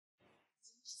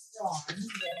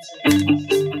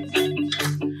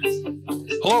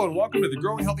Hello and welcome to the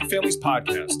Growing Healthy Families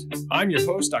podcast. I'm your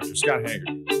host, Dr. Scott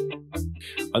Haggerty.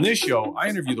 On this show, I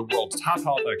interview the world's top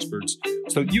health experts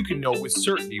so that you can know with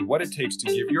certainty what it takes to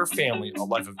give your family a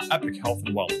life of epic health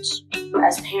and wellness.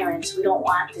 As parents, we don't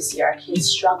want to see our kids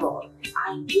struggle.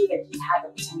 I knew that he had the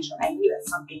potential. I knew that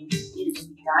something needed to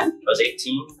be done. I was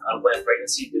 18, unplanned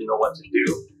pregnancy, didn't know what to do.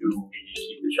 Do we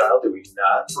keep the child? Do we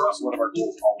not? For us, one of our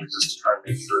goals always is to try and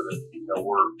make sure that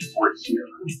we're here.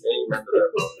 And remember that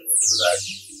for that.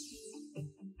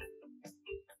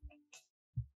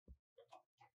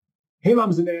 Hey,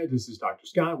 moms and dads, this is Dr.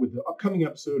 Scott with the upcoming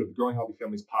episode of the Growing Healthy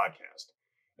Families podcast.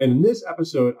 And in this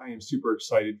episode, I am super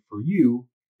excited for you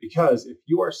because if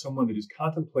you are someone that is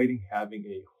contemplating having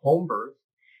a home birth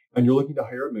and you're looking to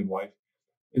hire a midwife,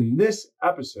 in this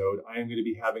episode, I am going to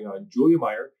be having on Julia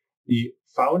Meyer, the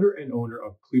founder and owner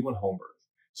of Cleveland Home Birth.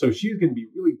 So she's going to be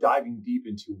really diving deep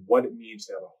into what it means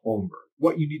to have a home birth,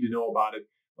 what you need to know about it,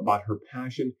 about her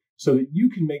passion, so that you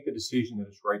can make the decision that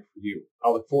is right for you. I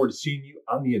look forward to seeing you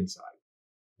on the inside.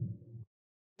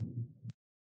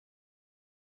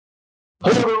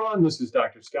 Hello, everyone. This is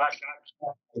Dr. Scott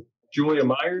with Julia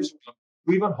Myers from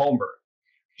Cleveland Home Birth.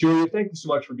 Julia, thank you so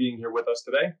much for being here with us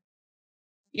today.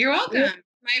 You're welcome.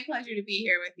 My pleasure to be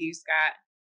here with you, Scott.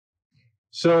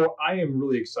 So I am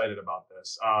really excited about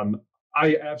this.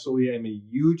 I absolutely am a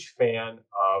huge fan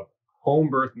of home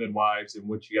birth midwives and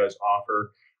what you guys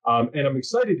offer. And I'm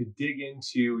excited to dig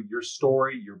into your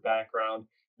story, your background,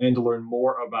 and to learn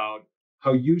more about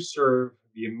how you serve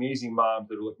the amazing moms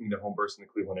that are looking to home births in the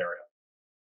Cleveland area.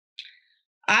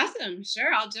 Awesome.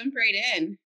 Sure. I'll jump right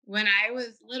in. When I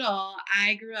was little,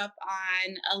 I grew up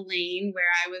on a lane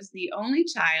where I was the only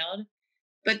child,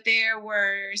 but there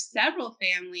were several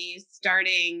families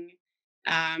starting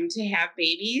to have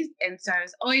babies. And so I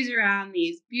was always around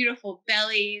these beautiful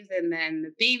bellies, and then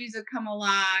the babies would come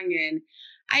along. And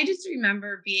I just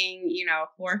remember being,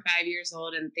 4 or 5 years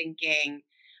old and thinking,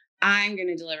 I'm going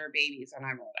to deliver babies when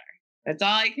I'm older. That's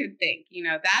all I could think.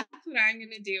 That's what I'm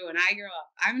going to do when I grow up.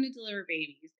 I'm going to deliver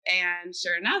babies. And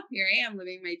sure enough, here I am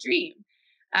living my dream.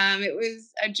 It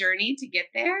was a journey to get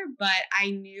there, but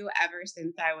I knew ever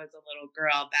since I was a little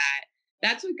girl that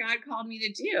that's what God called me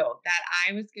to do, that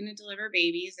I was going to deliver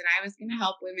babies and I was going to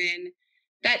help women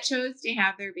that chose to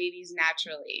have their babies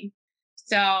naturally.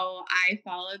 So I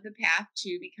followed the path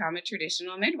to become a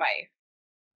traditional midwife.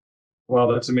 Well,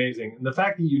 that's amazing. And the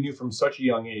fact that you knew from such a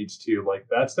young age too, like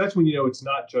that's when you know it's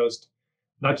not just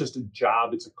a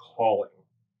job, it's a calling.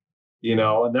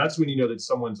 And that's when you know that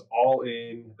someone's all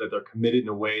in, that they're committed in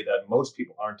a way that most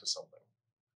people aren't to something.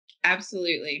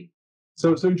 Absolutely.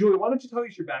 So Julia, why don't you tell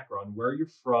us your background, where you're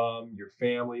from, your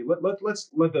family? Let's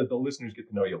let the listeners get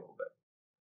to know you a little bit.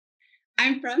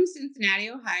 I'm from Cincinnati,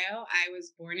 Ohio. I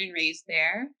was born and raised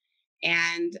there,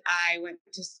 and I went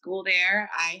to school there.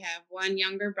 I have one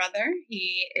younger brother.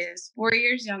 He is 4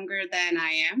 years younger than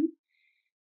I am.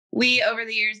 We, over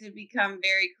the years, have become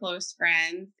very close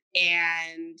friends,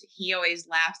 and he always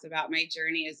laughs about my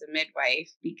journey as a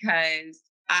midwife because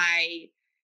I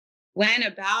went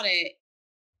about it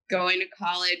going to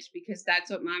college because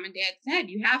that's what mom and dad said.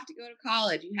 You have to go to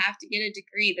college. You have to get a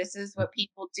degree. This is what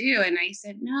people do. And I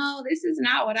said, no, this is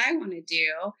not what I want to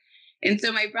do. And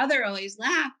so my brother always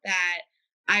laughed that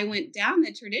I went down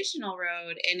the traditional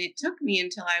road, and it took me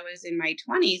until I was in my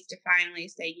 20s to finally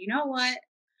say, you know what?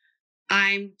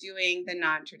 I'm doing the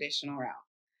non-traditional route,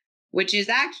 which is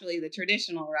actually the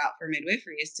traditional route for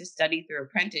midwifery, is to study through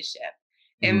apprenticeship.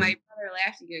 And my brother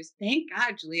laughed. He goes, thank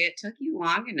God, Julia, it took you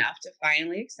long enough to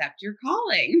finally accept your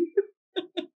calling.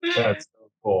 That's so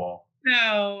cool.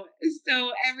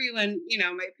 So everyone,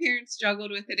 my parents struggled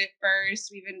with it at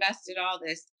first. We've invested all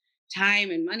this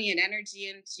time and money and energy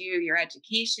into your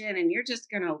education, and you're just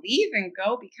going to leave and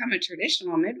go become a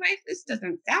traditional midwife? This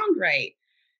doesn't sound right.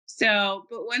 So,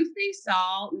 but once they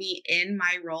saw me in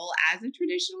my role as a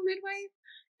traditional midwife,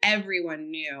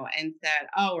 everyone knew and said,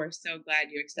 oh, we're so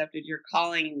glad you accepted your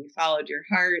calling and you followed your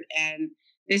heart. And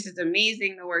this is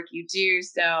amazing, the work you do.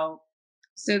 So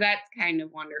that's kind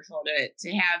of wonderful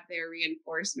to have their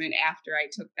reinforcement after I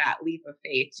took that leap of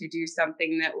faith to do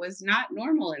something that was not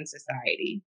normal in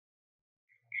society.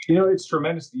 It's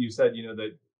tremendous that you said,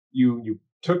 that you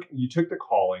took the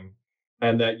calling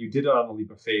and that you did it on a leap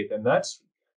of faith. And that's,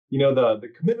 the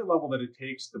commitment level that it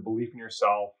takes, the belief in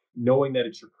yourself, knowing that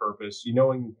it's your purpose,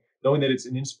 knowing that it's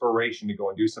an inspiration to go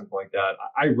and do something like that.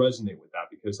 I resonate with that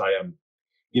because I am,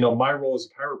 my role as a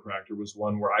chiropractor was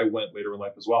one where I went later in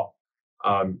life as well.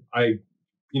 I,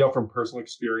 from personal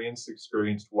experienced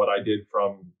what I did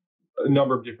from a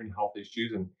number of different health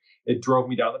issues. And it drove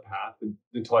me down the path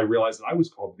until I realized that I was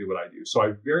called to do what I do. So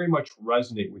I very much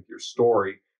resonate with your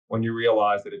story when you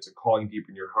realize that it's a calling deep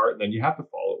in your heart, and then you have to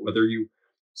follow it, whether you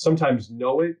sometimes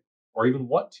know it or even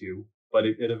want to, but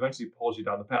it eventually pulls you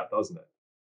down the path, doesn't it?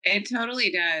 It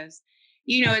totally does.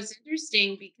 You know, it's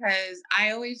interesting because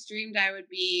I always dreamed I would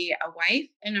be a wife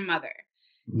and a mother.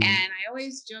 Mhm. And I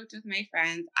always joked with my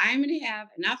friends, I'm going to have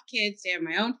enough kids to have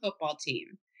my own football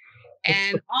team.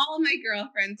 And all of my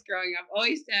girlfriends growing up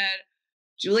always said,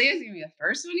 Julia's going to be the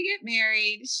first one to get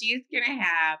married. She's going to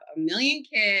have a million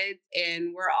kids,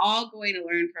 and we're all going to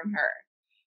learn from her.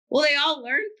 Well, they all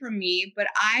learned from me, but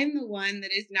I'm the one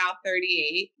that is now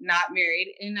 38, not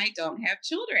married, and I don't have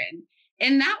children.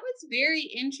 And that was very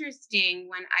interesting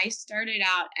when I started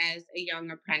out as a young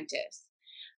apprentice.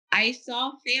 I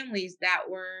saw families that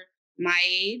were my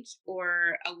age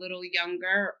or a little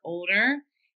younger, older,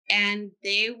 and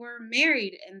they were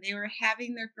married and they were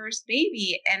having their first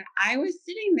baby. And I was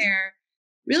sitting there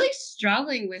really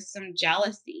struggling with some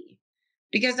jealousy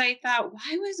because I thought,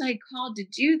 why was I called to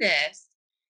do this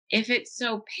if it's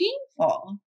so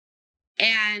painful?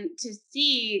 And to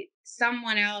see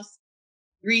someone else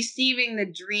receiving the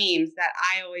dreams that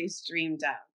I always dreamed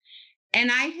of.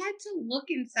 And I had to look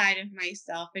inside of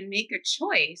myself and make a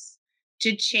choice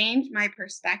to change my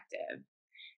perspective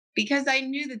because I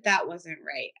knew that that wasn't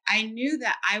right. I knew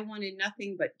that I wanted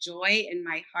nothing but joy in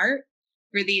my heart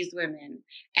for these women.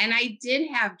 And I did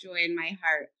have joy in my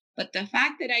heart. But the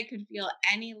fact that I could feel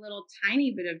any little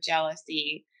tiny bit of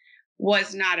jealousy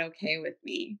was not okay with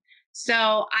me. So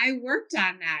I worked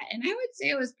on that. And I would say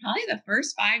it was probably the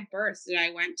first 5 births that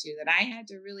I went to that I had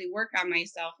to really work on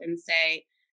myself and say,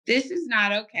 this is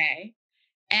not okay.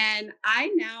 And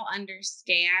I now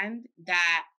understand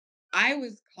that I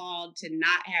was called to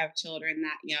not have children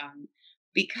that young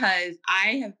because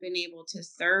I have been able to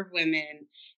serve women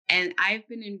and I've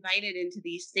been invited into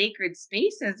these sacred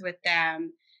spaces with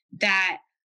them that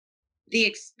the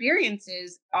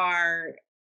experiences are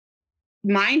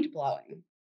mind blowing.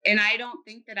 And I don't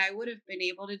think that I would have been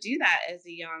able to do that as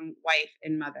a young wife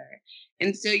and mother.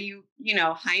 And so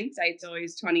hindsight's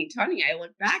always 2020. I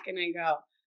look back and I go,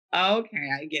 okay,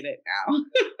 I get it now.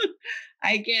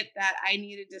 I get that I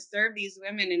needed to serve these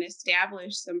women and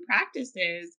establish some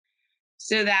practices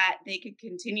so that they could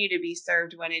continue to be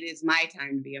served when it is my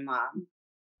time to be a mom.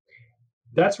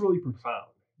 That's really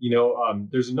profound.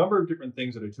 There's a number of different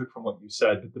things that I took from what you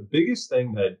said, but the biggest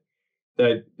thing that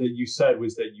you said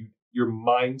was that your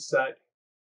mindset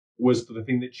was the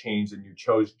thing that changed, and you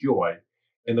chose joy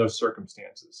in those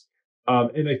circumstances.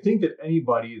 And I think that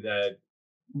anybody that,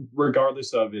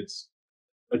 regardless of it's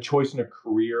a choice in a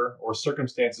career or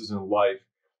circumstances in life,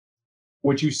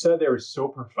 what you said there is so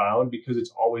profound because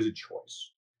it's always a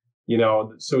choice.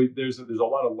 So there's a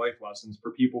lot of life lessons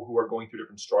for people who are going through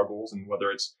different struggles, and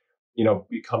whether it's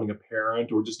becoming a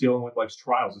parent or just dealing with life's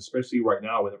trials, especially right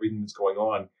now with everything that's going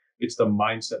on. It's the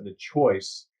mindset and the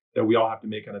choice that we all have to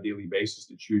make on a daily basis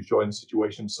to choose joy in the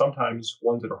situations, sometimes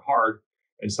ones that are hard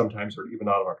and sometimes are even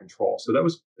out of our control. So that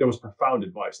was profound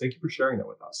advice. Thank you for sharing that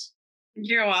with us.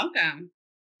 You're welcome.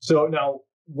 So now,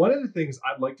 one of the things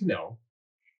I'd like to know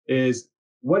is,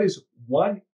 what is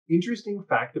one interesting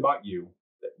fact about you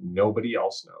that nobody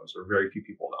else knows or very few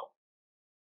people know?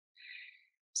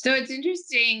 So it's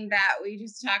interesting that we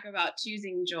just talk about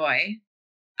choosing joy.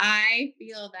 I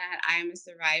feel that I'm a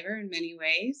survivor in many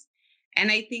ways. And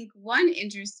I think one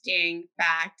interesting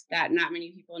fact that not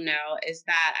many people know is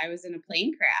that I was in a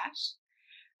plane crash.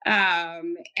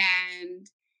 And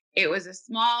it was a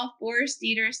small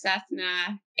 4-seater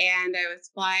Cessna, and I was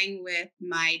flying with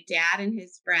my dad and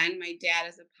his friend. My dad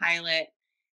is a pilot,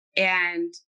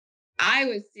 and I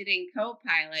was sitting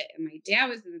co-pilot, and my dad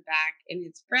was in the back, and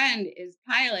his friend is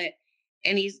pilot,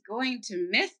 and he's going to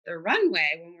miss the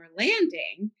runway when we're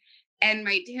landing. And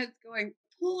my dad's going,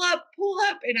 pull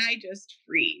up, and I just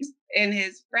freeze. And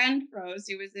his friend froze,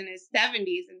 who was in his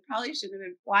 70s and probably shouldn't have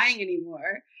been flying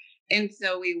anymore. And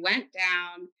so we went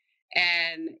down,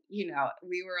 and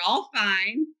we were all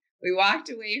fine. We walked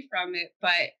away from it,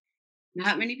 but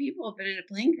not many people have been in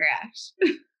a plane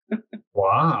crash.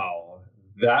 Wow,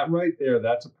 that right there,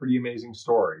 that's a pretty amazing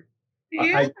story.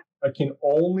 Yeah. I can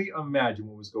only imagine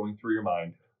what was going through your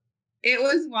mind. It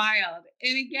was wild.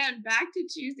 And again, back to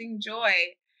choosing joy,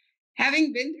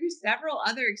 having been through several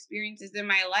other experiences in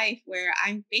my life where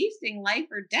I'm facing life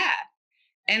or death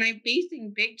and I'm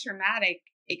facing big traumatic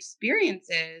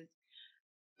experiences,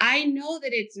 I know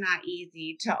that it's not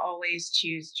easy to always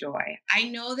choose joy. I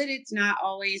know that it's not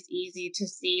always easy to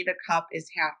see the cup is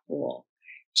half full.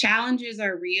 Challenges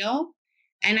are real,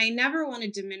 and I never want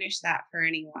to diminish that for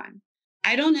anyone.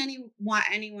 I don't want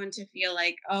anyone to feel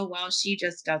like, oh, well, she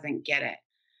just doesn't get it.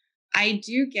 I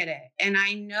do get it. And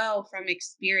I know from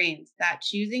experience that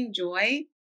choosing joy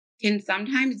can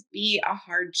sometimes be a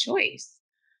hard choice.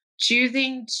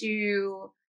 Choosing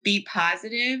to be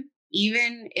positive,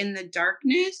 even in the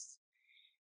darkness,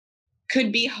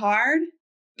 could be hard,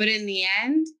 but in the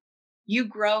end, you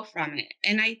grow from it.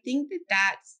 And I think that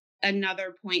that's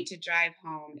another point to drive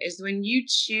home is when you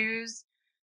choose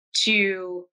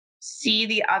to see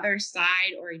the other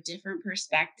side or a different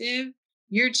perspective,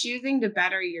 you're choosing to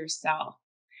better yourself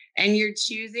and you're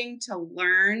choosing to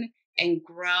learn and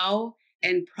grow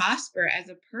and prosper as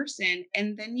a person.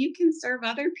 And then you can serve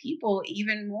other people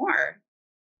even more.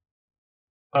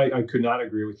 I could not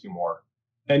agree with you more.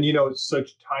 And it's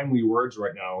such timely words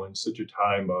right now, and such a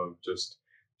time of just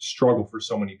struggle for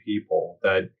so many people,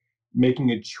 that making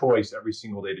a choice every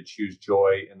single day to choose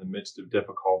joy in the midst of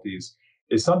difficulties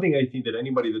is something I think that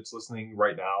anybody that's listening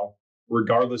right now,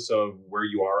 regardless of where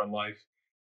you are in life,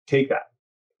 take that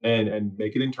and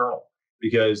make it internal,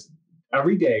 because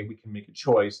every day we can make a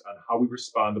choice on how we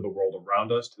respond to the world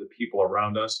around us, to the people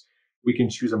around us. We can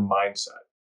choose a mindset.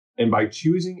 And by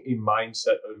choosing a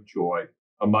mindset of joy,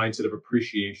 a mindset of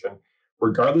appreciation,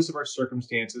 regardless of our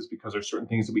circumstances, because there's certain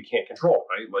things that we can't control,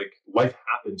 right? Like life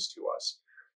happens to us.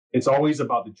 It's always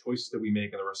about the choices that we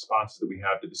make and the responses that we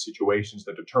have to the situations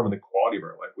that determine the quality of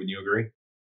our life. Wouldn't you agree?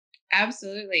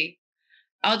 Absolutely.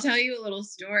 I'll tell you a little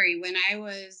story. When I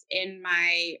was in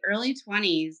my early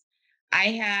 20s, I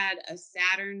had a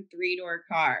Saturn three-door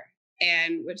car,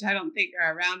 and which I don't think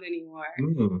are around anymore.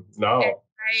 And No.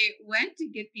 I went to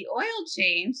get the oil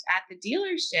changed at the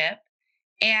dealership,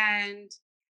 and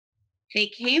they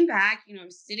came back. I'm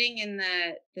sitting in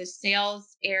the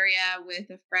sales area with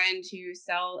a friend who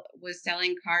was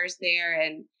selling cars there,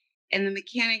 and the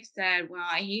mechanic said, "Well,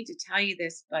 I hate to tell you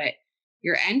this, but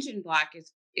your engine block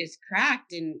is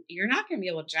cracked and you're not going to be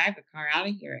able to drive the car out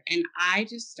of here." And I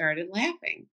just started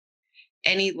laughing.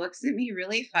 And he looks at me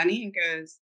really funny and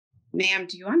goes, "Ma'am,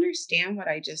 do you understand what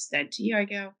I just said to you?" I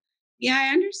go, "Yeah,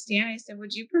 I understand." I said,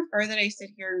 "Would you prefer that I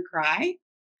sit here and cry?"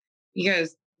 He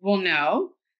goes, "Well,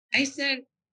 no." I said,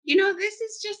 "This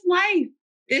is just life.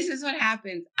 This is what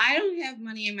happens. I don't have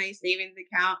money in my savings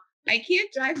account. I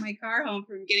can't drive my car home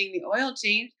from getting the oil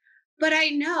changed. But I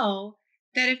know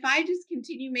that if I just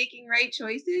continue making right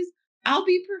choices, I'll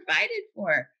be provided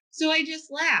for." So I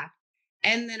just laughed.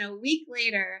 And then a week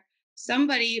later,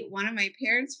 one of my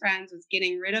parents' friends, was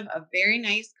getting rid of a very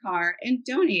nice car and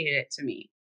donated it to me.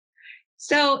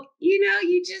 So,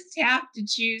 you just have to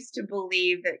choose to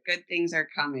believe that good things are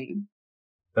coming.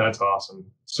 That's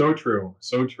awesome. So true.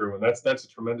 So true. And that's a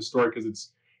tremendous story, because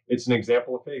it's an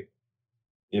example of faith.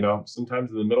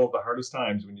 Sometimes in the middle of the hardest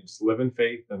times, when you just live in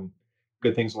faith, and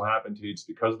good things will happen to you, it's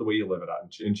because of the way you live it out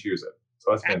and choose it.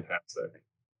 So that's fantastic.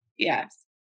 Yes,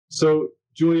 So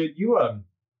Julia,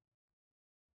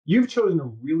 you've chosen a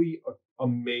really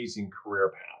amazing career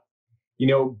path.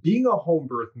 Being a home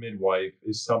birth midwife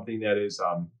is something that is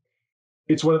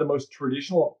it's one of the most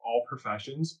traditional of all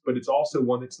professions, but it's also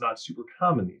one that's not super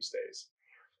common these days.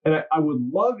 And I would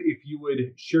love if you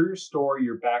would share your story,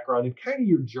 your background, and kind of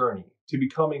your journey to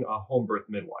becoming a home birth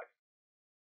midwife.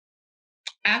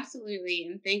 absolutely.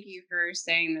 And thank you for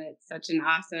saying that it's such an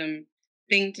awesome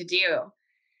thing to do.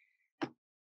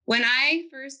 When I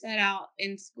first set out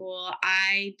in school,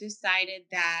 I decided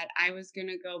that I was going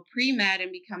to go pre-med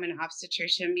and become an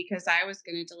obstetrician because I was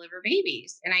going to deliver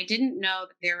babies. And I didn't know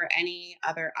that there were any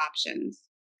other options.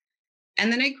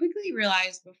 And then I quickly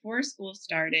realized before school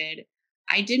started,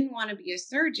 I didn't want to be a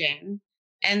surgeon.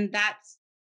 And that's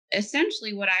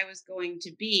essentially what I was going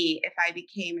to be if I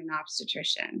became an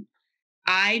obstetrician.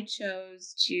 I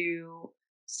chose to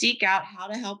seek out how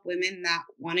to help women that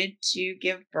wanted to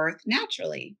give birth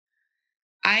naturally.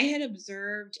 I had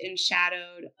observed and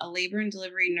shadowed a labor and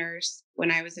delivery nurse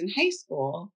when I was in high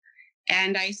school,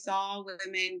 and I saw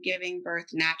women giving birth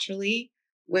naturally,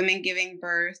 women giving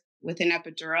birth with an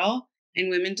epidural,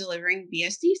 and women delivering via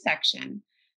C-section.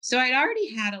 So I'd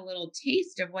already had a little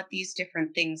taste of what these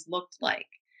different things looked like.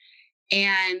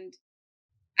 And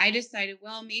I decided,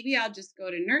 well, maybe I'll just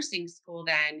go to nursing school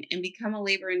then and become a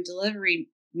labor and delivery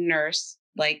nurse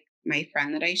like my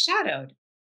friend that I shadowed.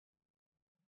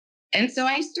 And so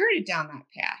I started down that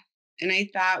path. And I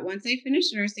thought, once I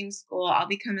finish nursing school, I'll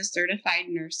become a certified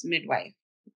nurse midwife.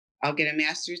 I'll get a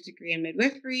master's degree in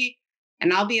midwifery,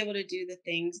 and I'll be able to do the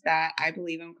things that I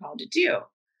believe I'm called to do.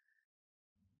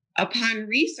 Upon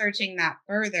researching that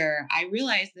further, I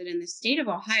realized that in the state of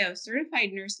Ohio,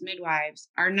 certified nurse midwives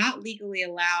are not legally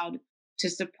allowed to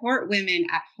support women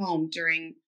at home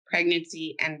during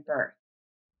pregnancy and birth.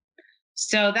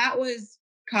 So that was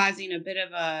causing a bit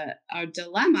of a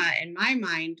dilemma in my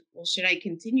mind. Well, should I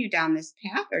continue down this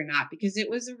path or not? Because it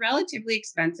was a relatively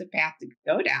expensive path to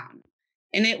go down,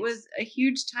 and it was a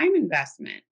huge time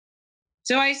investment.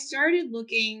 So I started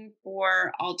looking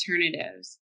for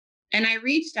alternatives, and I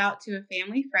reached out to a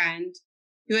family friend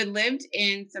who had lived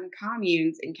in some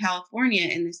communes in California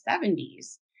in the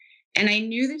 70s. And I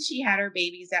knew that she had her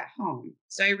babies at home.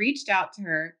 So I reached out to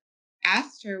her,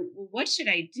 asked her, well, what should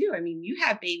I do? I mean, you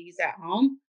have babies at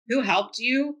home. Who helped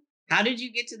you? How did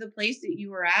you get to the place that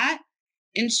you were at?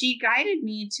 And she guided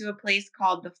me to a place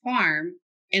called The Farm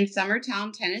in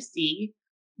Summertown, Tennessee,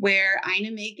 where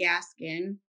Ina Mae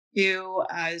Gaskin, who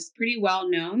is pretty well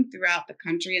known throughout the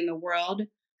country and the world,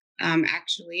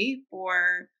 actually,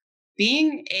 for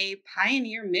being a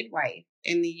pioneer midwife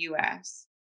in the US.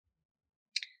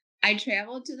 I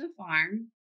traveled to the farm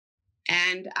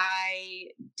and I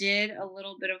did a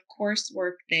little bit of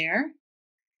coursework there.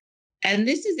 And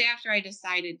this is after I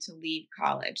decided to leave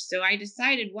college. So I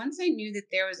decided once I knew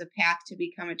that there was a path to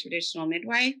become a traditional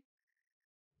midwife,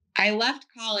 I left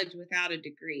college without a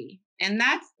degree. And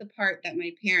that's the part that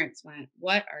my parents went,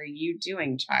 "What are you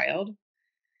doing, child?"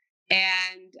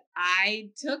 And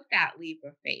I took that leap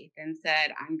of faith and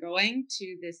said, I'm going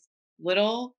to this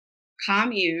little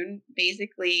commune,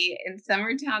 basically in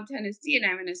Summertown, Tennessee, and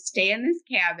I'm going to stay in this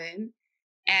cabin.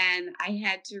 And I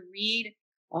had to read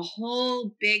a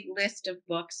whole big list of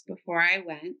books before I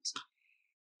went.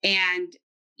 And,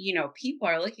 people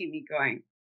are looking at me going,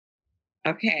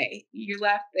 okay, you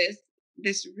left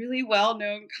this really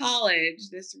well-known college,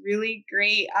 this really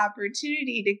great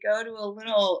opportunity to go to a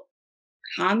little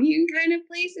commune kind of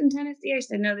place in Tennessee. I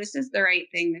said, no, this is the right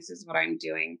thing. This is what I'm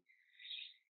doing.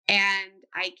 And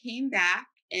I came back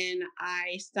and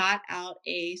I sought out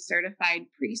a certified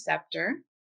preceptor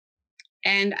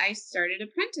and I started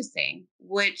apprenticing,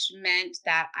 which meant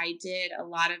that I did a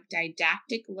lot of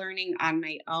didactic learning on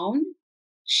my own.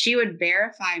 She would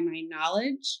verify my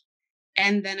knowledge.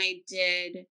 And then I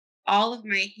did all of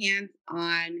my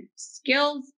hands-on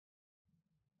skills,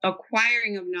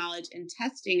 acquiring of knowledge and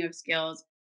testing of skills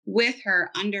with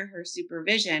her under her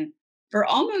supervision for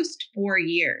almost 4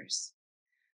 years.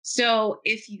 So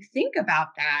if you think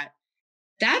about that,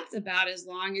 that's about as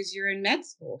long as you're in med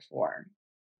school for.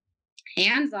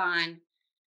 Hands-on,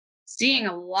 seeing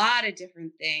a lot of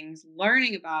different things,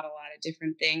 learning about a lot of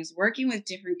different things, working with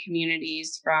different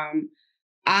communities from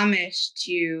Amish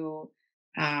to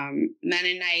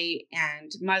Mennonite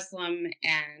and Muslim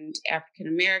and African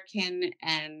American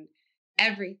and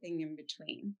everything in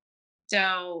between.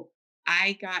 So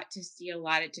I got to see a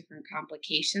lot of different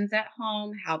complications at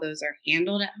home, how those are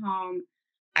handled at home.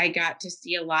 I got to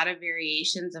see a lot of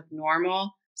variations of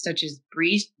normal, such as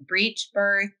breech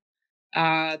birth,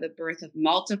 the birth of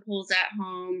multiples at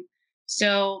home.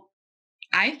 So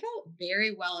I felt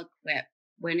very well equipped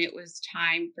when it was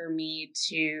time for me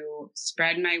to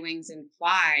spread my wings and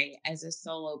fly as a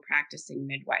solo practicing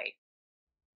midwife.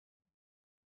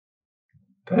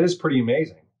 That is pretty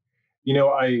amazing.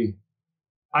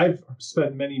 I've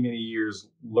spent many, many years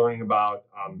learning about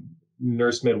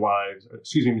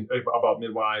about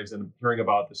midwives and hearing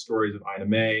about the stories of Ina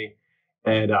May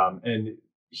and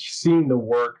seeing the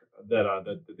work that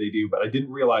they do. But I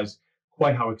didn't realize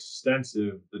quite how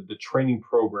extensive the training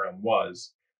program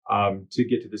was to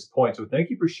get to this point. So thank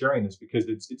you for sharing this because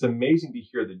it's amazing to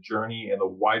hear the journey and the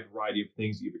wide variety of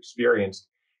things that you've experienced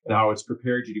and how it's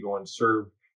prepared you to go and serve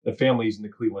the families in the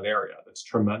Cleveland area. That's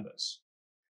tremendous.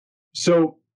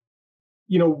 So,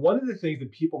 one of the things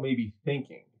that people may be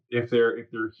thinking if they're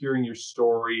hearing your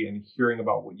story and hearing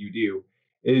about what you do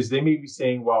is they may be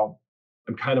saying, well,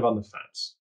 I'm kind of on the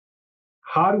fence.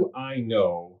 How do I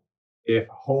know if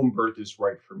home birth is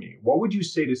right for me? What would you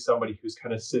say to somebody who's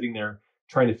kind of sitting there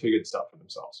trying to figure this out for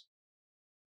themselves?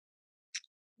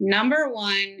 Number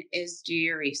one is do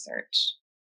your research.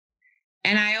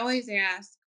 And I always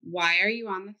ask, why are you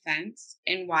on the fence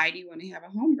and why do you want to have a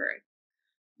home birth?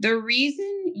 The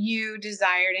reason you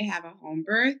desire to have a home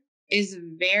birth is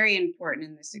very important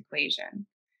in this equation.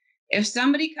 If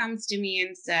somebody comes to me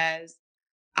and says,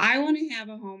 I want to have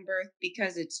a home birth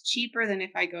because it's cheaper than if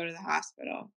I go to the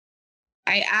hospital,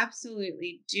 I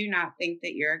absolutely do not think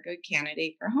that you're a good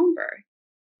candidate for home birth.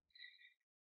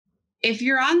 If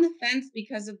you're on the fence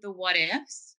because of the what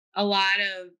ifs, a lot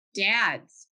of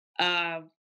dads of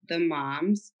the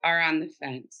moms are on the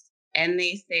fence and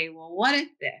they say, well, what if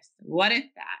this? What if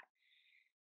that?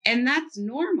 And that's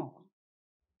normal.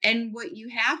 And what you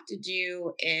have to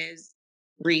do is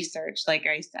research, like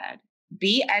I said,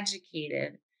 be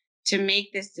educated to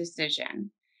make this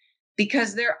decision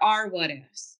because there are what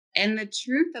ifs. And the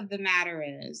truth of the matter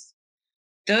is,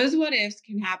 Those what ifs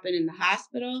can happen in the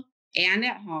hospital and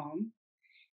at home,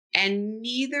 and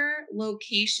neither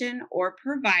location or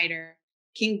provider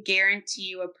can guarantee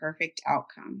you a perfect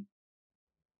outcome.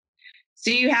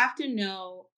 So you have to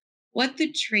know what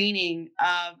the training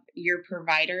of your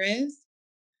provider is,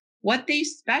 what they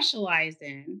specialize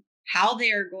in, how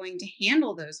they are going to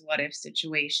handle those what if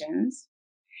situations,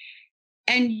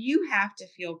 and you have to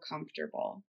feel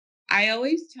comfortable. I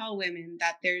always tell women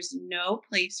that there's no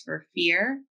place for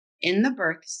fear in the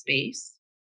birth space,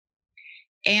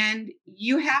 and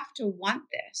you have to want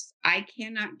this. I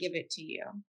cannot give it to you.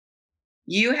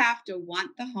 You have to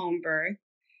want the home birth.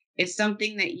 It's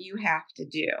something that you have to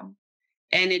do,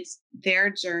 and it's their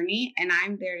journey, and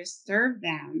I'm there to serve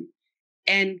them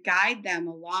and guide them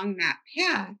along that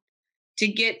path to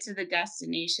get to the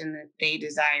destination that they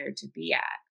desire to be at.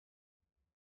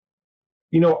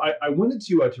 I wanted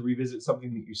to revisit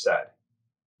something that you said.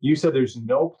 You said there's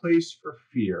no place for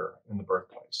fear in the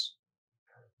birthplace.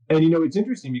 And it's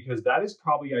interesting because that is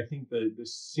probably, I think, the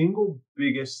single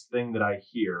biggest thing that I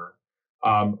hear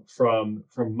from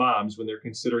moms when they're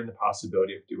considering the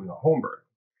possibility of doing a home birth.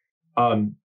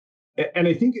 And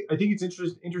I think it's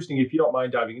interesting if you don't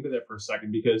mind diving into that for a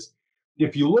second, because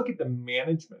if you look at the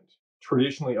management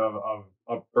traditionally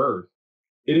of birth,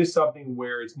 it is something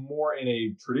where it's more in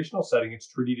a traditional setting. It's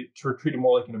treated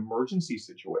more like an emergency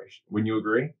situation. Wouldn't you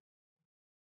agree?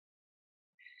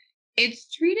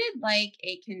 It's treated like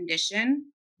a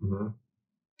condition Mm-hmm.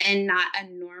 and not a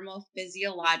normal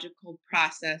physiological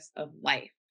process of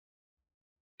life.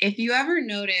 If you ever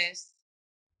notice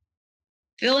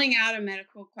filling out a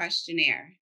medical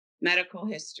questionnaire, medical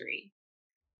history,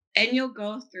 and you'll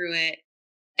go through it,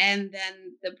 and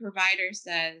then the provider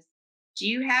says, "Do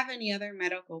you have any other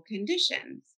medical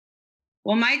conditions?"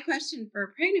 Well, my question for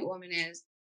a pregnant woman is,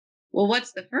 well,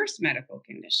 what's the first medical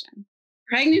condition?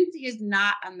 Pregnancy is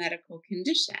not a medical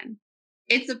condition.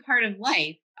 It's a part of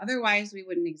life. Otherwise, we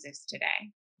wouldn't exist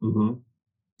today. Mm-hmm.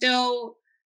 So,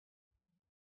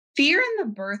 fear in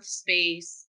the birth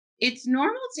space, it's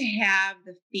normal to have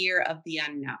the fear of the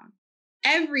unknown.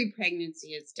 Every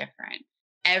pregnancy is different.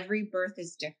 Every birth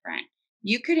is different.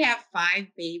 You could have 5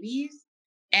 babies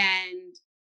and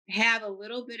have a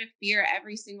little bit of fear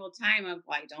every single time of,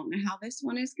 well, I don't know how this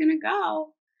one is going to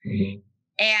go. Mm-hmm.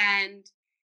 And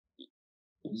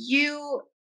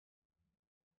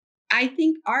I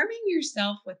think arming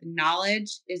yourself with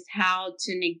knowledge is how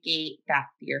to negate that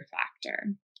fear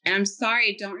factor. And I'm sorry,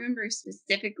 I don't remember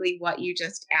specifically what you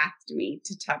just asked me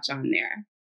to touch on there.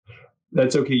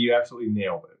 That's okay. You absolutely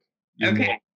nailed it.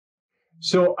 Okay.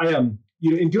 So I am,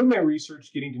 in doing my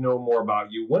research, getting to know more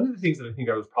about you, one of the things that I think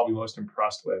I was probably most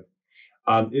impressed with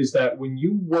is that when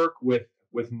you work with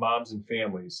moms and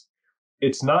families,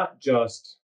 it's not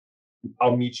just,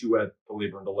 I'll meet you at the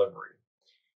labor and delivery.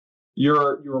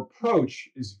 Your approach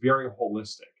is very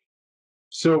holistic.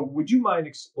 So would you mind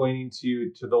explaining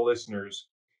to the listeners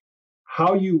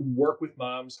how you work with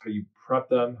moms, how you prep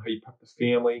them, how you prep the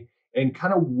family, and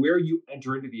kind of where you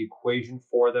enter into the equation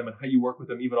for them and how you work with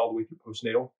them even all the way through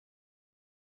postnatal?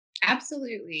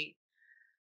 Absolutely.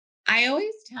 I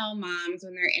always tell moms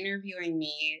when they're interviewing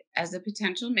me as a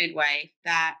potential midwife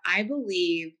that I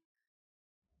believe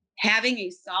having a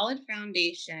solid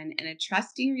foundation and a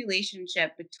trusting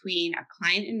relationship between a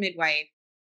client and midwife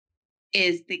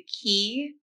is the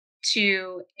key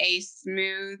to a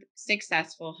smooth,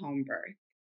 successful home birth.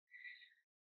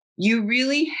 You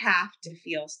really have to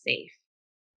feel safe.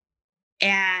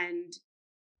 And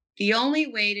the only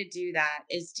way to do that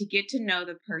is to get to know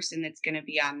the person that's going to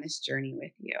be on this journey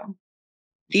with you.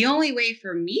 The only way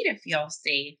for me to feel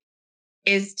safe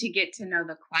is to get to know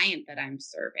the client that I'm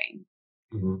serving.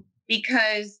 Mm-hmm.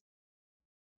 Because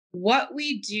what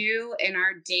we do in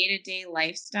our day-to-day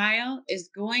lifestyle is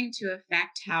going to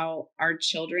affect how our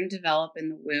children develop in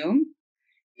the womb.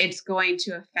 It's going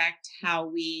to affect how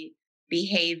we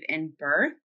behave in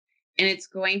birth, and it's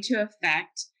going to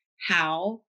affect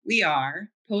how we are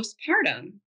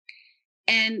postpartum.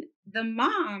 And the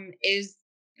mom is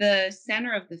the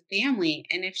center of the family.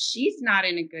 And if she's not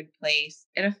in a good place,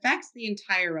 it affects the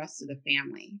entire rest of the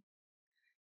family.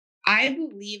 I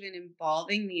believe in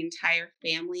involving the entire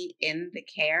family in the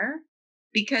care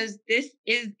because this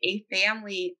is a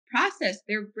family process.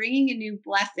 They're bringing a new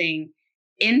blessing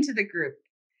into the group.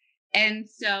 And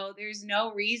so there's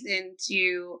no reason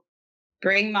to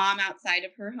bring mom outside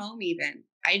of her home even.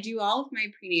 I do all of my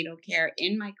prenatal care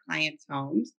in my clients'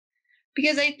 homes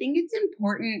because I think it's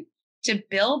important to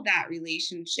build that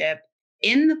relationship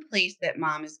in the place that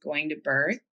mom is going to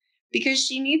birth because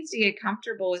she needs to get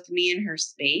comfortable with me in her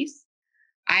space.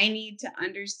 I need to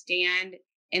understand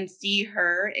and see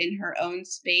her in her own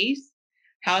space,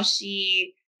 how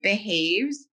she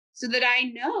behaves, so that I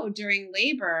know during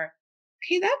labor,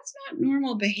 okay, that's not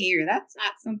normal behavior. That's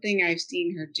not something I've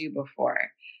seen her do before.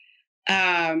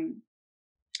 Um,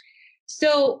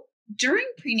 so during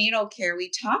prenatal care,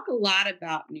 we talk a lot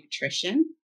about nutrition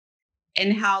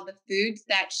and how the foods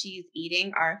that she's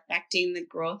eating are affecting the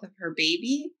growth of her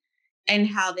baby and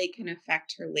how they can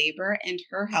affect her labor and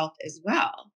her health as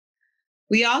well.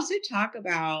 We also talk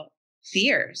about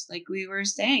fears. Like we were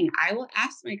saying, I will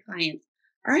ask my clients,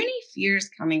 are any fears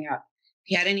coming up?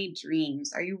 If you had any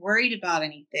dreams, are you worried about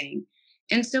anything?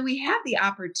 And so we have the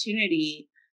opportunity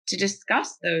to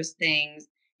discuss those things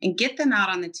and get them out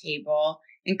on the table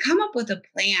and come up with a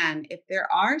plan if there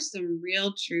are some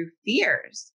real true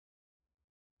fears.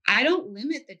 I don't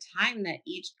limit the time that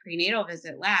each prenatal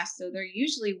visit lasts, so they're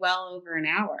usually well over an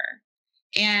hour.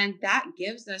 And that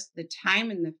gives us the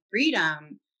time and the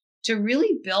freedom to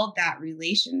really build that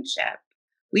relationship.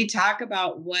 We talk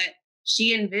about what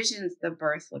she envisions the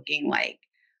birth looking like,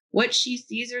 what she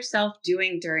sees herself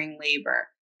doing during labor,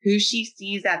 who she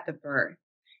sees at the birth,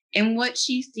 and what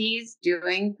she sees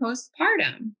doing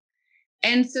postpartum.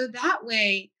 And so that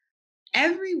way,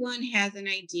 everyone has an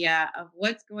idea of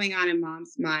what's going on in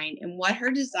mom's mind and what her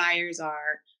desires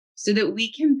are so that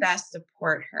we can best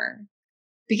support her.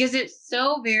 Because it's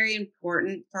so very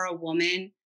important for a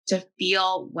woman to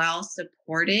feel well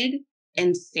supported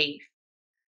and safe.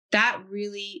 That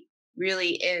really,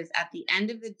 really is, at the end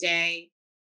of the day,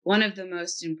 one of the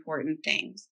most important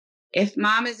things. If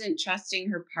mom isn't trusting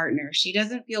her partner, she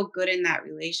doesn't feel good in that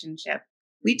relationship.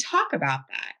 We talk about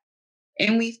that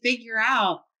and we figure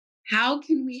out, how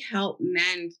can we help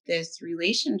mend this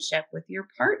relationship with your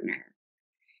partner?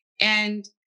 And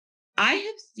I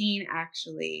have seen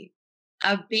actually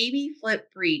a baby flip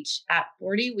breech at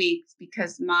 40 weeks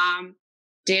because mom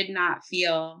did not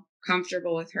feel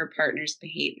comfortable with her partner's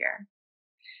behavior.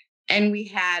 And we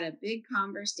had a big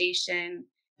conversation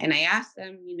and I asked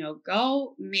them,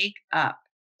 go make up,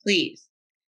 please.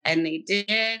 And they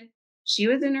did. She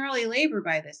was in early labor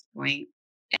by this point,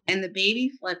 and the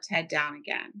baby flipped head down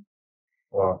again.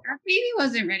 Wow. Our baby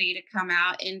wasn't ready to come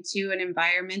out into an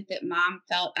environment that mom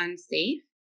felt unsafe.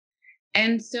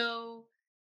 And so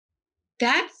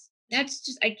that's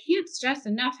just, I can't stress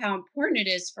enough how important it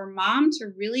is for mom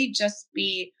to really just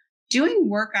be doing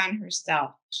work on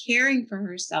herself, caring for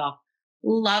herself,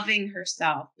 loving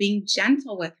herself, being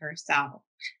gentle with herself,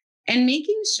 and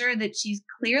making sure that she's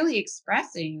clearly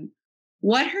expressing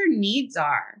what her needs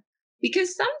are.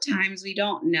 Because sometimes we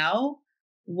don't know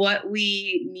what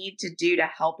we need to do to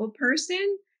help a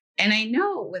person. And I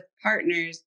know with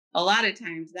partners, a lot of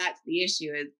times that's the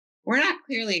issue, is we're not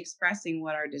clearly expressing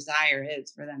what our desire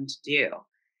is for them to do.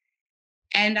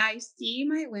 And I see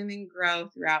my women grow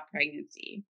throughout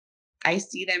pregnancy. I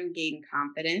see them gain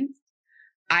confidence.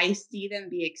 I see them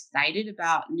be excited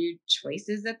about new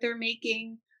choices that they're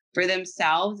making for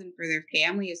themselves and for their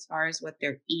family, as far as what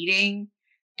they're eating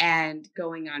and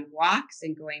going on walks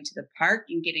and going to the park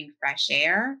and getting fresh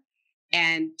air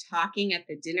and talking at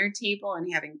the dinner table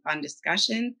and having fun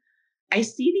discussions. I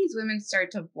see these women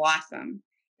start to blossom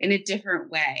in a different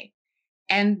way.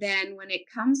 And then when it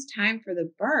comes time for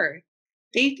the birth,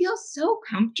 they feel so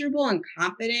comfortable and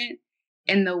confident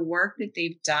in the work that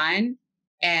they've done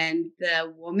and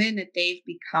the woman that they've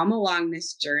become along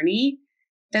this journey,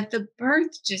 that the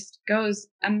birth just goes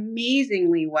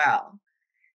amazingly well.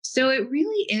 So it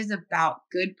really is about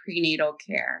good prenatal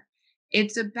care.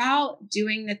 It's about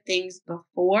doing the things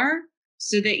before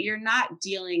so that you're not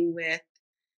dealing with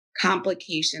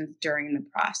complications during the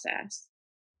process.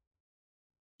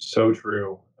 So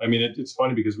true. I mean, it's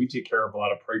funny because we take care of a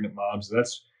lot of pregnant moms. And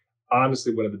that's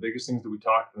honestly one of the biggest things that we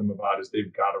talk to them about, is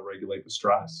they've got to regulate the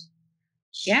stress.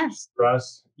 Yes.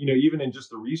 Stress, even in just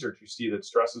the research, you see that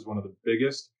stress is one of the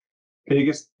biggest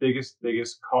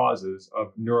causes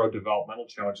of neurodevelopmental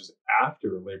challenges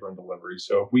after labor and delivery.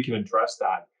 So if we can address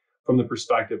that from the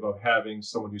perspective of having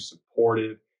someone who's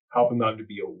supportive, helping them to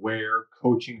be aware,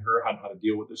 coaching her on how to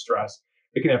deal with the stress,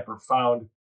 it can have profound,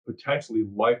 potentially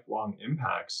lifelong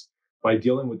impacts by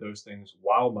dealing with those things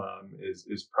while mom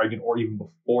is pregnant, or even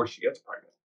before she gets pregnant.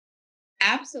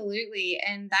 Absolutely.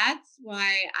 And that's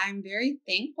why I'm very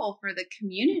thankful for the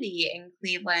community in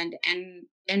Cleveland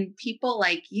and people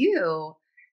like you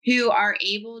who are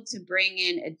able to bring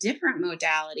in a different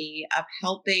modality of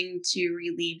helping to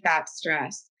relieve that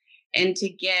stress and to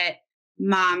get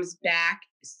moms back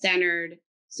centered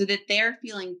so that they're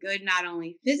feeling good, not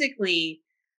only physically,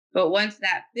 but once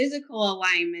that physical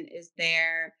alignment is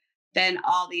there, then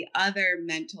all the other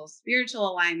mental,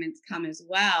 spiritual alignments come as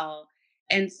well.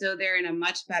 And so they're in a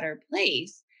much better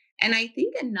place. And I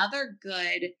think another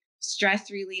good stress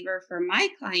reliever for my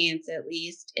clients, at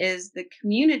least, is the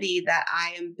community that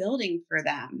I am building for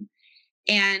them.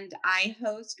 And I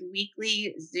host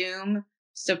weekly Zoom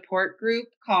support group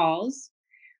calls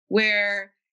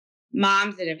where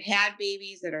moms that have had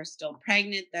babies, that are still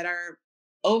pregnant, that are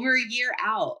over a year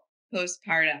out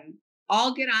postpartum,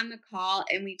 all get on the call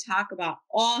and we talk about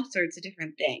all sorts of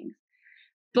different things.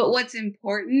 But what's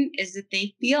important is that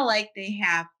they feel like they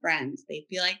have friends, they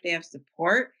feel like they have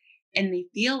support, and they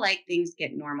feel like things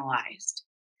get normalized.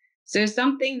 So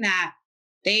something that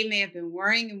they may have been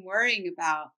worrying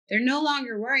about, they're no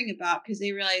longer worrying about because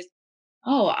they realize,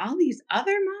 oh, all these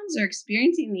other moms are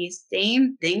experiencing these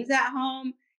same things at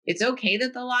home. It's okay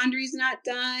that the laundry's not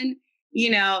done.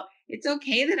 It's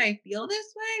okay that I feel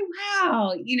this way.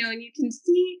 Wow. And you can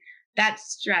see that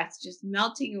stress just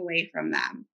melting away from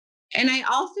them. And I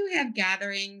also have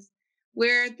gatherings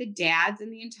where the dads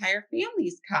and the entire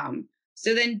families come.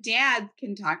 So then dads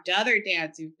can talk to other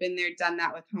dads who've been there, done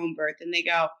that with home birth, and they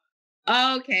go,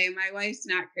 okay, my wife's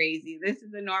not crazy. This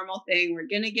is a normal thing. We're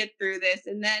going to get through this.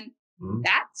 And then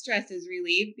that stress is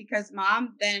relieved because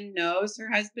mom then knows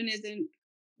her husband isn't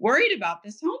worried about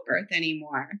this home birth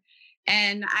anymore.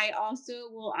 And I also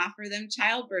will offer them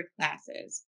childbirth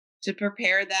classes to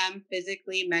prepare them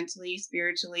physically, mentally,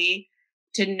 spiritually,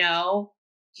 to know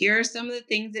here are some of the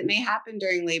things that may happen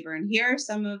during labor, and here are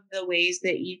some of the ways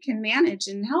that you can manage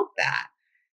and help that.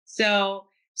 So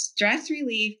stress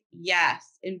relief, yes,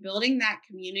 and building that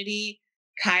community,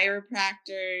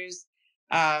 chiropractors,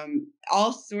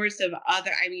 all sorts of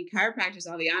other, chiropractors,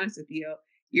 I'll be honest with you,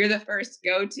 you're the first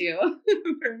go-to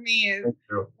for me is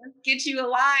let's get you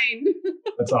aligned.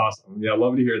 That's awesome. Yeah, I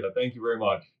love to hear that. Thank you very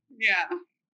much. Yeah.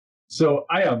 So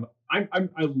I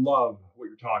love what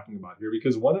you're talking about here,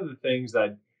 because one of the things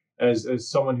that as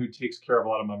someone who takes care of a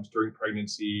lot of moms during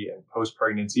pregnancy and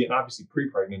post-pregnancy and obviously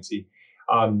pre-pregnancy,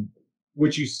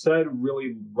 what you said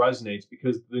really resonates,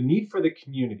 because the need for the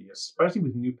community, especially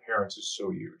with new parents, is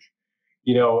so huge.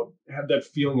 Have that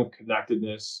feeling of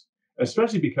connectedness,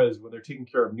 especially because when they're taking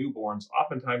care of newborns,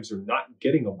 oftentimes they're not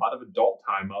getting a lot of adult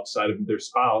time outside of their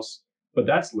spouse, but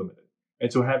that's limited.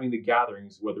 And so having the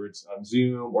gatherings, whether it's on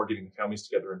Zoom or getting the families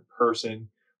together in person,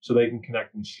 so they can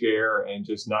connect and share and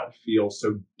just not feel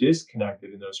so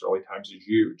disconnected in those early times, is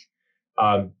huge.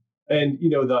 And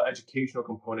the educational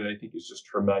component, I think, is just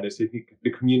tremendous. I think the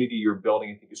community you're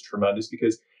building, I think, is tremendous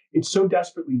because it's so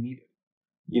desperately needed.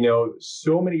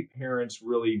 So many parents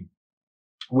really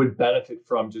would benefit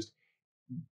from just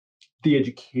the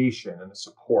education and the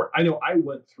support. I know I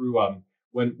went through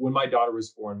when my daughter was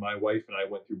born, my wife and I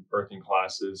went through birthing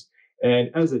classes.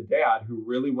 And as a dad who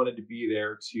really wanted to be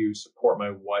there to support my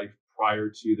wife prior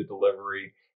to the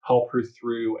delivery, help her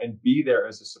through and be there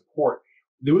as a support,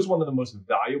 it was one of the most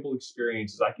valuable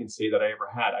experiences I can say that I ever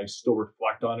had. I still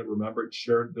reflect on it, remember it,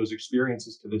 share those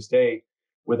experiences to this day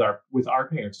with our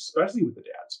parents, especially with the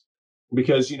dads,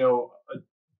 because a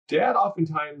dad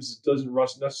oftentimes doesn't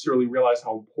necessarily realize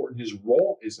how important his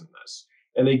role is in this,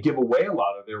 and they give away a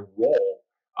lot of their role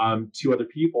to other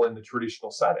people in the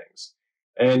traditional settings.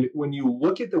 And when you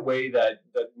look at the way that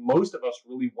most of us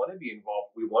really want to be involved,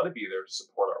 we want to be there to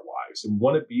support our wives and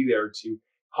want to be there to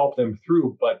help them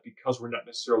through, but because we're not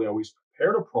necessarily always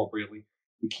prepared appropriately,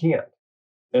 we can't.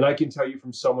 And I can tell you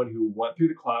from someone who went through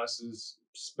the classes,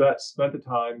 spent the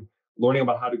time learning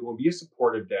about how to go and be a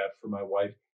supportive dad for my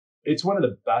wife, it's one of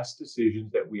the best decisions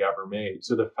that we ever made.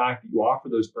 So the fact that you offer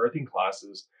those birthing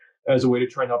classes as a way to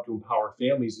try and help to empower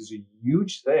families is a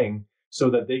huge thing, so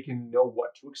that they can know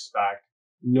what to expect,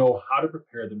 know how to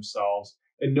prepare themselves,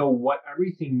 and know what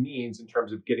everything means in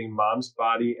terms of getting mom's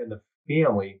body and the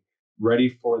family ready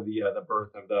for the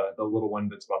birth of the little one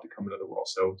that's about to come into the world.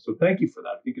 So thank you for that.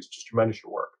 I think it's just tremendous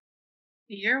your work.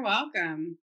 You're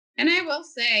welcome. And I will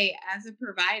say, as a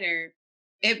provider,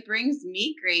 it brings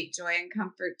me great joy and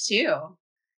comfort too,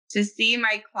 to see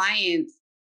my clients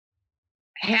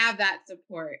have that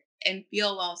support and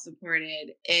feel well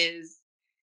supported is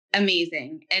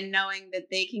amazing. And knowing that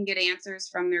they can get answers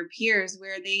from their peers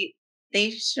where they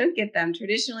should get them.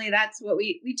 Traditionally, that's what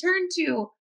we turn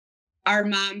to our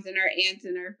moms and our aunts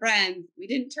and our friends. We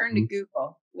didn't turn to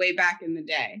Google way back in the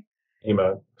day.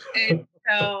 Amen. And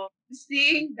so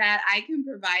seeing that I can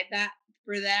provide that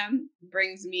for them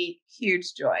brings me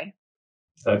huge joy.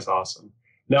 That's awesome.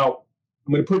 Now,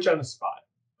 I'm going to put you on the spot.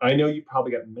 I know you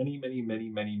probably got many, many, many,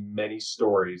 many, many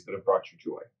stories that have brought you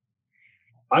joy.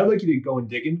 I'd like you to go and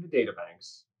dig into the data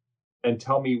banks and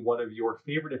tell me one of your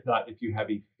favorite, if not, if you have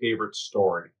a favorite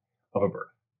story of a birth.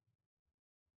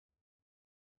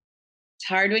 It's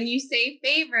hard when you say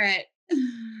favorite.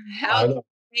 I know.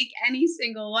 make any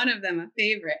single one of them a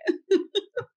favorite.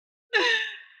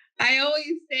 I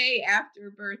always say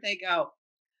after birth, I go,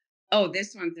 oh,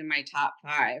 this one's in my top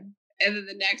 5. And then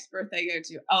the next birth I go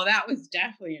to, oh, that was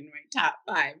definitely in my top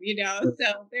 5,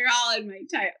 so they're all in my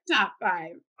top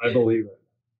 5. I believe it.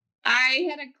 I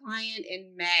had a client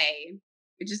in May,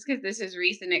 just because this is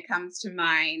recent, it comes to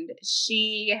mind.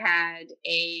 She had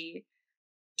a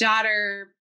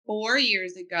daughter 4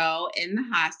 years ago in the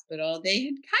hospital. They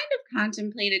had kind of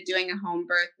contemplated doing a home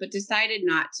birth, but decided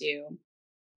not to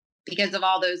because of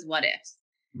all those what ifs.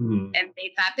 Mm-hmm. And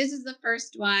they thought, this is the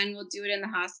first one. We'll do it in the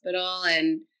hospital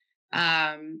and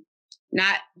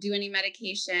not do any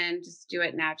medication, just do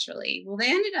it naturally. Well, they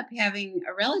ended up having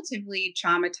a relatively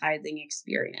traumatizing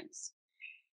experience.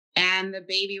 And the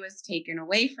baby was taken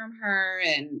away from her,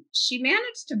 and she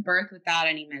managed to birth without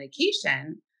any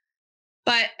medication.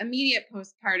 But immediate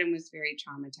postpartum was very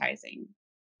traumatizing.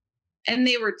 And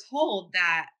they were told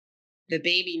that the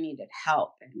baby needed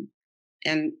help.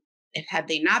 And if had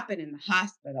they not been in the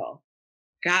hospital,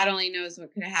 God only knows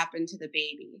what could have happened to the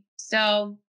baby.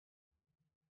 So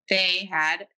they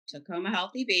took home a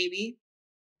healthy baby.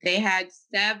 They had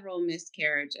several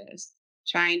miscarriages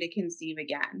trying to conceive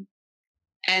again.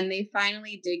 And they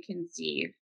finally did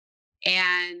conceive.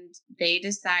 And they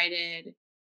decided,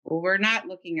 well, we're not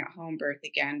looking at home birth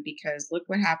again because look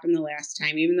what happened the last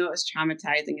time. Even though it was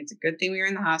traumatizing, it's a good thing we were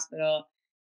in the hospital.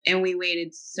 And we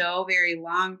waited so very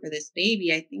long for this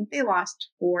baby. I think they lost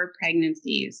 4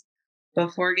 pregnancies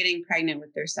before getting pregnant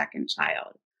with their second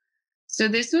child. So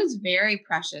this was very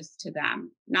precious to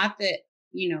them. Not that,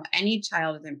 any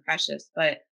child isn't precious,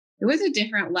 but it was a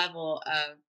different level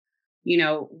of,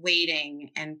 waiting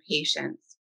and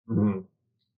patience. Mm-hmm.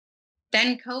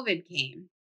 Then COVID came.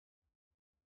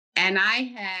 And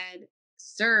I had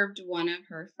served one of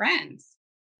her friends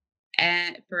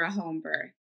for a home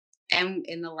birth. And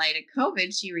in the light of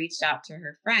COVID, she reached out to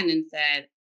her friend and said,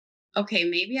 okay,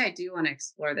 maybe I do want to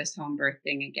explore this home birth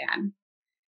thing again.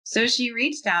 So she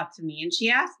reached out to me and she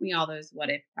asked me all those what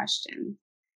if questions.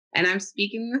 And I'm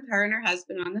speaking with her and her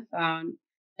husband on the phone,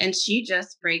 and she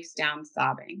just breaks down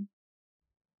sobbing.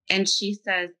 And she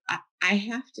says, I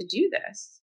have to do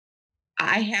this.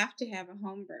 I have to have a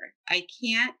home birth. I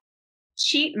can't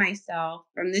cheat myself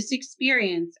from this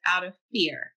experience out of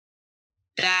fear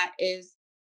that is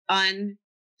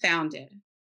unfounded.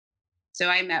 So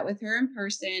I met with her in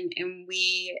person and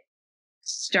we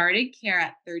started care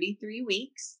at 33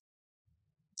 weeks.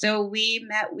 So we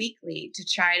met weekly to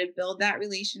try to build that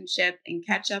relationship and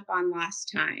catch up on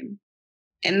lost time.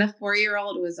 And the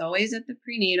 4-year-old was always at the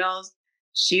prenatals.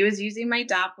 She was using my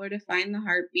Doppler to find the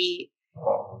heartbeat.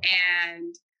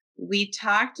 And we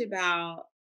talked about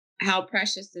how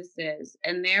precious this is.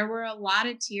 And there were a lot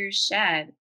of tears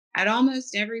shed at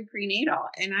almost every prenatal.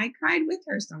 And I cried with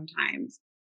her sometimes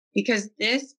because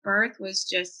this birth was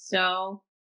just so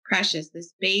precious.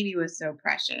 This baby was so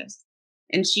precious.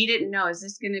 And she didn't know, is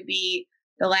this going to be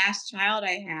the last child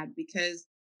I had? Because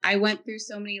I went through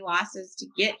so many losses to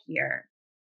get here.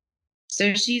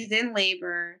 So she's in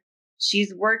labor.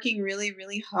 She's working really,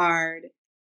 really hard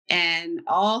and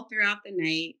all throughout the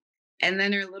night. And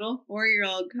then her little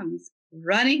 4-year-old comes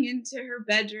running into her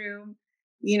bedroom,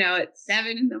 at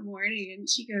 7 a.m. And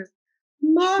she goes,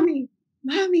 Mommy,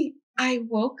 I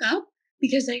woke up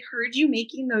because I heard you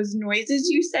making those noises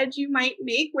you said you might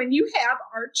make when you have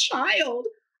our child.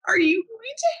 Are you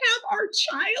going to have our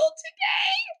child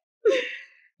today?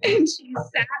 And she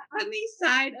sat on the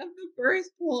side of the birth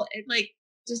pool and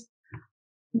just,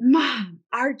 Mom,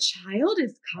 our child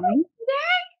is coming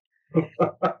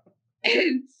today?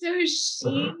 And so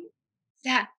she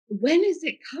sat, when is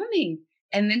it coming?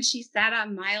 And then she sat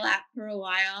on my lap for a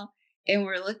while and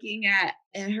we're looking at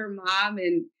her mom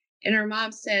and her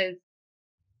mom says,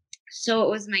 so it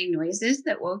was my noises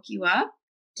that woke you up?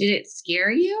 Did it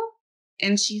scare you?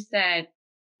 And she said,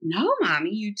 no,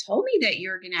 Mommy, you told me that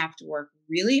you're going to have to work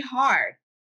really hard,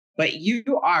 but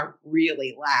you are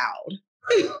really loud.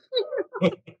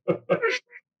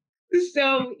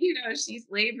 So, she's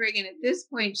laboring. And at this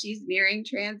point, she's nearing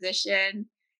transition.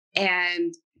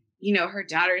 And, her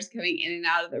daughter's coming in and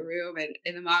out of the room.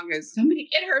 And the mom goes, somebody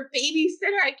get her a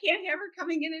babysitter. I can't have her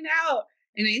coming in and out.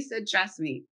 And I said, trust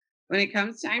me, when it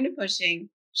comes time to pushing,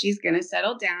 she's going to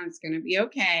settle down. It's going to be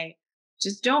okay.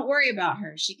 Just don't worry about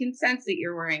her. She can sense that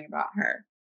you're worrying about her.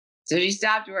 So she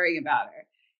stopped worrying about her.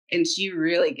 And she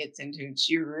really gets into it.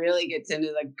 She really gets into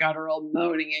the guttural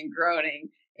moaning and groaning.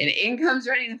 And in comes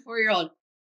running the 4-year-old.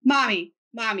 Mommy,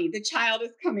 the child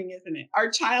is coming, isn't it?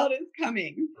 Our child is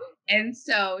coming. And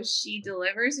so she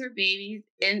delivers her baby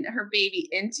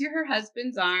into her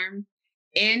husband's arm,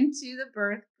 into the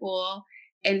birth pool.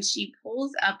 and she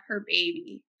pulls up her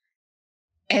baby,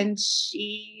 and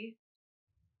she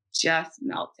just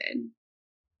melted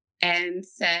and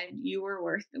said, "You were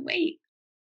worth the wait.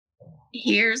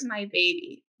 Here's my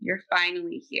baby. You're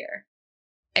finally here."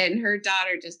 And her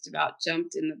daughter just about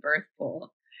jumped in the birth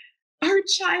pool. "Our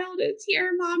child is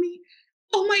here, Mommy.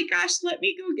 Oh my gosh, let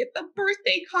me go get the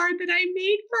birthday card that I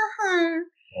made for her."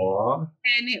 Aww.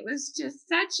 And it was just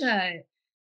such a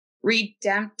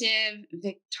redemptive,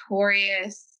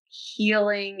 victorious,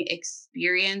 healing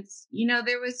experience.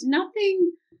 There was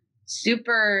nothing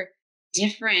super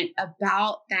different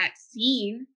about that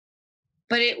scene,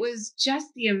 but it was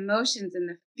just the emotions and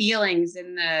the feelings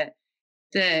and the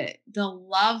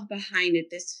love behind it.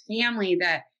 This family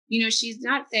that, she's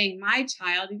not saying my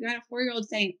child. You got a 4-year-old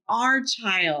saying our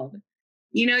child.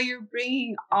 You're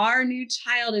bringing our new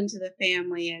child into the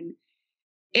family. And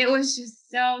it was just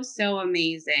so, so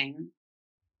amazing.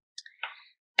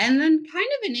 And then kind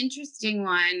of an interesting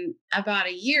one, about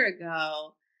a year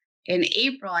ago in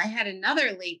April, I had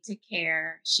another late to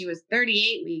care. She was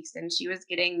 38 weeks and she was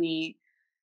getting me,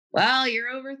 "Well, you're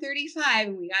over 35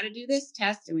 and we got to do this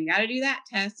test and we got to do that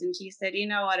test." And she said, "You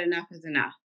know what? Enough is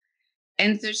enough."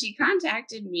 And so she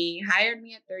contacted me, hired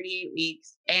me at 38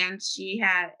 weeks, and she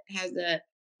has a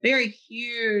very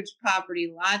huge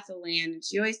property, lots of land. And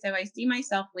she always said, "I see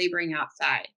myself laboring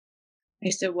outside." I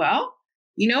said, "Well,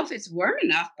 if it's warm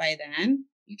enough by then,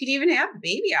 you could even have the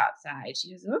baby outside."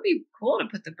 She goes, "It would be cool to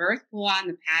put the birth pool on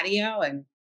the patio." And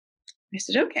I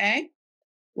said, "Okay."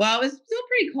 Well, it was still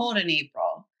pretty cold in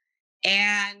April.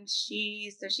 And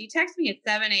she texted me at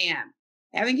 7 a.m.,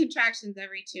 having contractions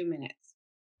every 2 minutes.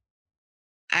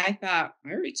 I thought,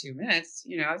 every 2 minutes,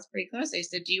 it's pretty close. I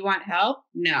said, "Do you want help?"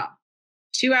 "No."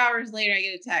 2 hours later, I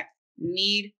get a text,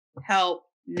 "Need help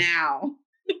now."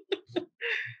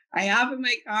 I hop in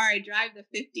my car. I drive the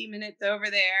 50 minutes over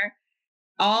there,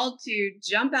 all to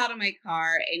jump out of my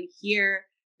car and hear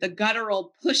the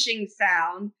guttural pushing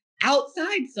sound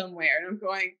outside somewhere. And I'm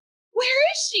going,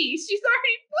 "Where is she? She's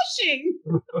already pushing."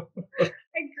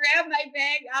 I grab my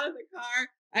bag out of the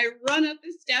car. I run up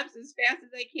the steps as fast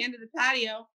as I can to the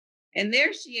patio. And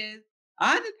there she is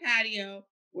on the patio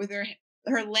with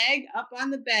her leg up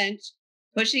on the bench,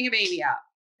 pushing a baby out.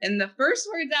 And the first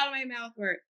words out of my mouth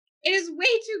were, "It is way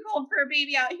too cold for a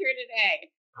baby out here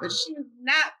today." But she was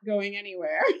not going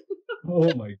anywhere.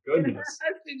 Oh my goodness. And her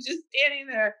husband just standing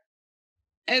there.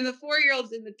 And the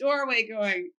 4-year-old's in the doorway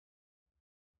going,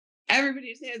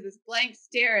 everybody just has this blank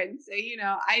stare. And so,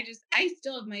 I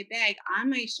still have my bag on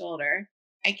my shoulder.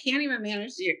 I can't even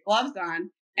manage to get gloves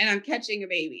on, and I'm catching a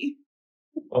baby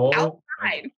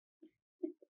outside.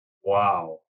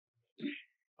 Wow.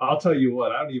 I'll tell you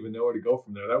what, I don't even know where to go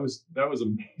from there. That was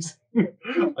amazing.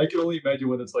 I can only imagine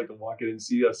what it's like to walk in and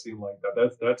see a scene like that.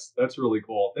 That's really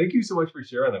cool. Thank you so much for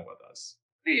sharing that with us.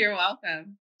 You're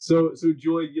welcome. So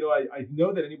Julie, I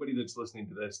know that anybody that's listening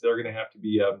to this, they're going to have to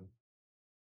be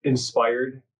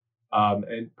inspired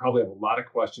and probably have a lot of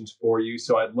questions for you.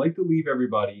 So I'd like to leave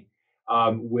everybody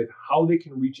with how they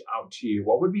can reach out to you.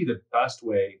 What would be the best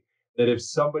way that if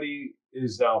somebody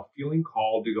is now feeling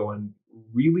called to go and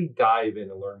really dive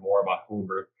in and learn more about home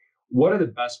birth, what are the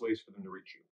best ways for them to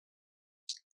reach you?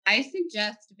 I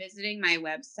suggest visiting my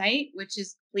website, which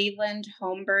is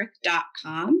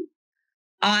clevelandhomebirth.com.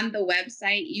 On the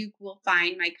website, you will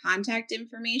find my contact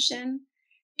information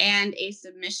and a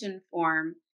submission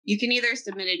form. You can either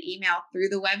submit an email through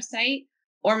the website,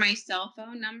 or my cell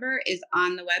phone number is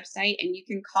on the website, and you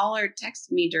can call or text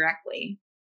me directly.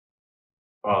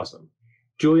 Awesome.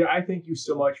 Julia, I thank you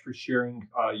so much for sharing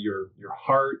your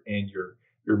heart and your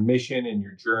mission and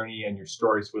your journey and your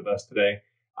stories with us today.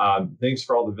 Thanks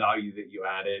for all the value that you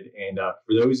added. And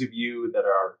for those of you that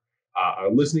are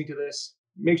listening to this,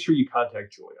 make sure you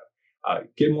contact Julia.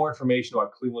 Get more information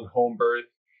about Cleveland Home Birth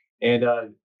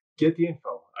and get the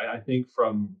info. I think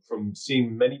from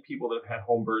seeing many people that have had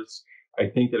home births, I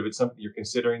think that if it's something you're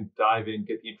considering, dive in,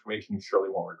 get the information. You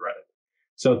surely won't regret it.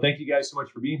 So thank you guys so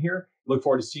much for being here. Look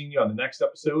forward to seeing you on the next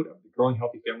episode of the Growing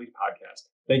Healthy Families podcast.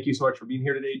 Thank you so much for being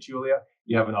here today, Julia.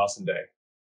 You have an awesome day.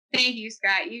 Thank you,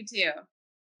 Scott. You too.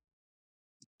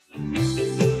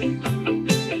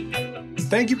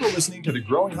 Thank you for listening to the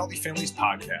Growing Healthy Families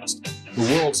podcast, the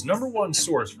world's #1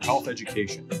 source for health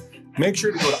education. Make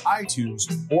sure to go to iTunes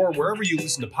or wherever you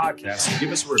listen to podcasts and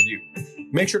give us a review.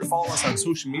 Make sure to follow us on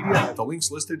social media at the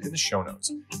links listed in the show notes,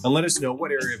 and let us know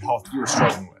what area of health you are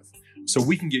struggling with, so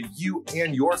we can get you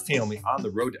and your family on the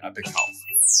road to epic health.